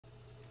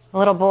A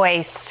little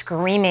boy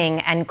screaming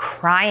and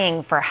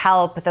crying for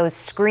help. Those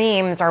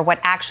screams are what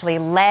actually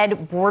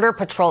led Border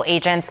Patrol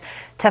agents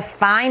to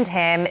find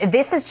him.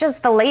 This is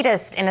just the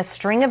latest in a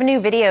string of new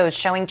videos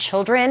showing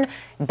children,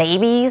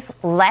 babies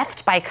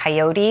left by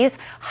coyotes,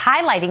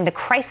 highlighting the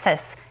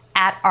crisis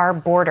at our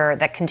border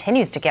that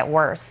continues to get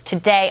worse.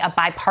 Today, a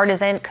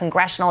bipartisan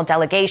congressional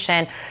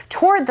delegation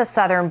toward the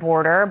southern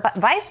border, but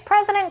Vice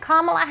President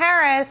Kamala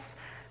Harris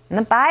and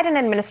the Biden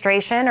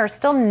administration are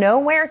still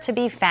nowhere to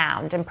be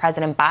found. And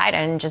President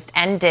Biden just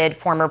ended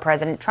former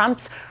President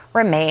Trump's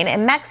Remain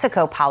in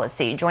Mexico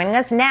policy. Joining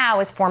us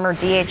now is former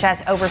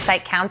DHS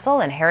Oversight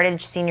Counsel and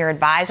Heritage Senior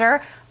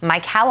Advisor,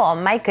 Mike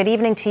Howell. Mike, good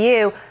evening to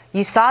you.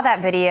 You saw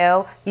that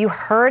video. You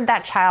heard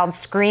that child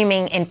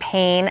screaming in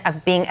pain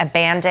of being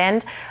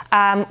abandoned.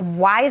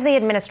 Why is the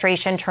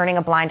administration turning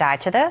a blind eye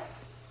to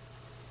this?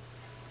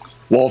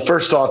 Well,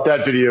 first off,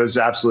 that video is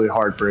absolutely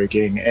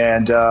heartbreaking.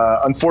 And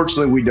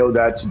unfortunately, we know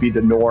that to be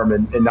the norm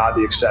and not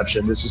the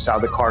exception. This is how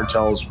the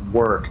cartels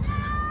work.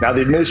 Now, the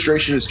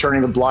administration is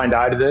turning a blind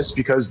eye to this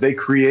because they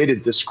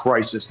created this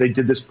crisis. They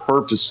did this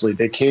purposely.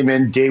 They came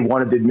in day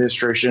one of the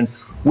administration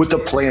with a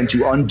plan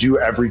to undo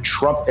every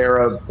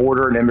Trump-era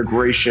border and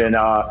immigration,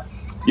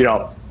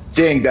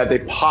 thing that they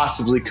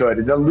possibly could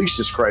and unleash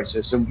this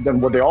crisis. And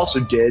then what they also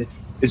did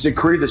is it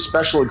created a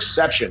special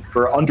exception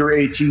for under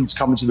 18s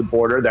coming to the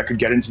border that could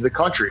get into the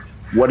country.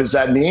 What does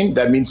that mean?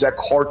 That means that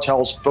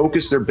cartels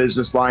focus their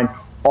business line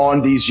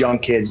on these young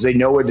kids. They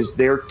know it is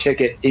their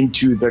ticket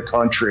into the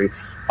country.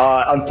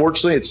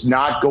 Unfortunately, it's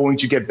not going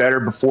to get better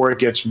before it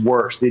gets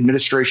worse. The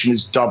administration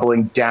is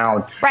doubling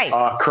down. Right.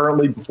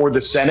 Currently before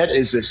the Senate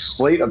is a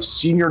slate of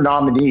senior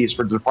nominees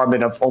for the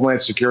Department of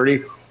Homeland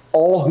Security,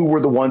 all who were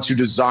the ones who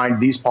designed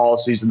these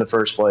policies in the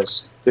first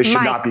place. They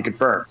should not be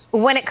confirmed.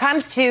 When it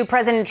comes to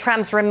President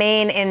Trump's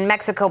Remain in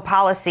Mexico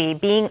policy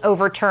being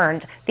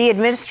overturned, the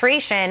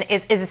administration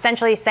is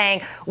essentially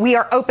saying, we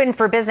are open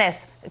for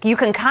business. You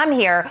can come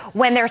here,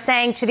 when they're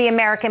saying to the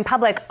American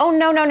public, oh,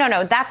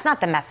 no, that's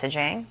not the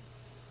messaging.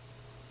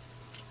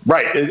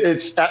 Right.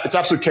 It's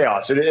absolute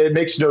chaos. It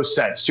makes no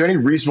sense. To any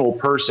reasonable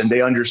person,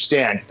 they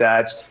understand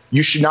that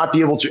you should not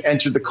be able to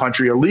enter the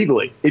country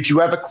illegally. If you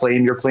have a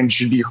claim, your claim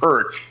should be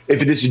heard.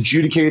 If it is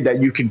adjudicated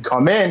that you can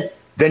come in,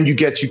 then you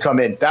get to come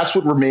in. That's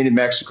what Remain in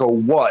Mexico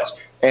was.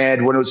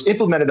 And when it was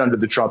implemented under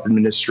the Trump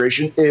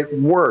administration, it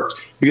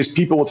worked because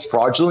people with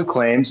fraudulent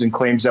claims and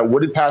claims that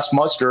wouldn't pass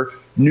muster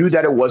knew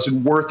that it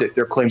wasn't worth it.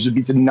 Their claims would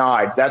be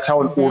denied. That's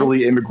how an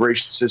orderly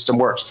immigration system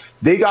works.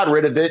 They got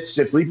rid of it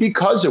simply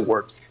because it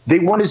worked. They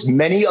want as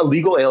many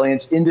illegal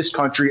aliens in this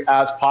country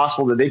as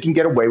possible that they can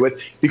get away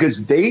with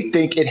because they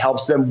think it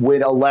helps them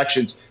win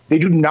elections. They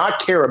do not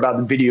care about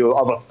the video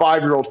of a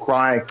 5-year-old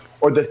crying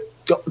or the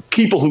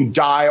people who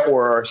die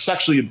or are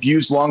sexually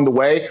abused along the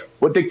way.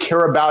 What they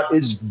care about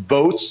is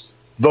votes,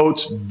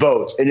 votes,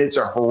 votes. And it's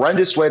a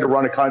horrendous way to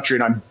run a country.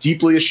 And I'm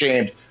deeply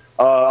ashamed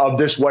of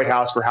this White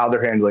House for how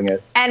they're handling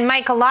it. And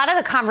Mike, a lot of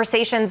the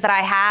conversations that I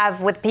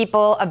have with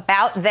people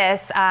about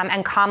this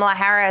and Kamala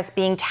Harris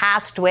being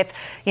tasked with,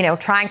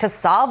 trying to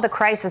solve the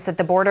crisis at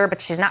the border, but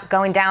she's not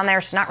going down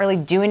there. She's not really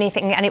doing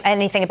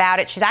anything about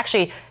it. She's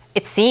actually,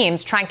 it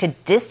seems, trying to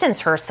distance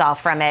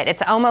herself from it.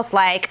 It's almost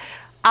like,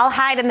 I'll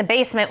hide in the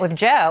basement with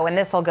Joe and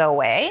this will go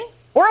away,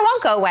 or it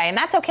won't go away, and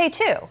that's okay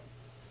too.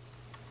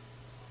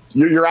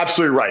 You're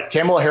absolutely right.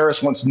 Kamala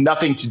Harris wants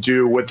nothing to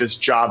do with this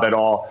job at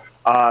all.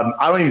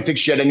 I don't even think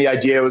she had any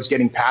idea it was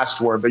getting passed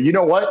to her. But you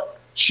know what?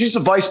 She's the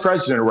vice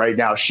president right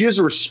now. She has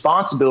a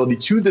responsibility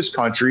to this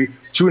country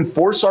to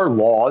enforce our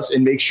laws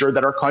and make sure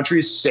that our country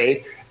is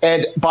safe.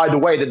 And by the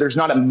way, that there's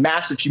not a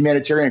massive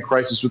humanitarian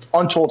crisis with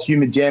untold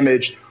human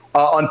damage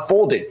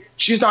unfolding.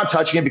 She's not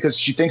touching it because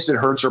she thinks it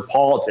hurts her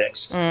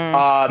politics.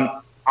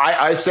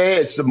 I say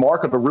it's the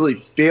mark of a really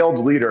failed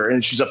leader,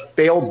 and she's a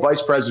failed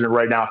vice president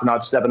right now for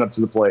not stepping up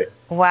to the plate.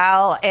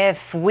 Well,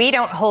 if we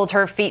don't hold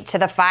her feet to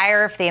the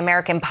fire, if the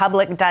American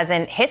public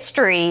doesn't,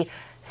 history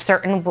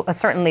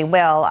certainly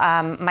will.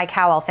 Mike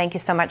Howell, thank you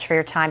so much for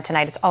your time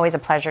tonight. It's always a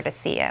pleasure to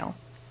see you.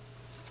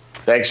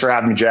 Thanks for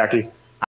having me, Jackie.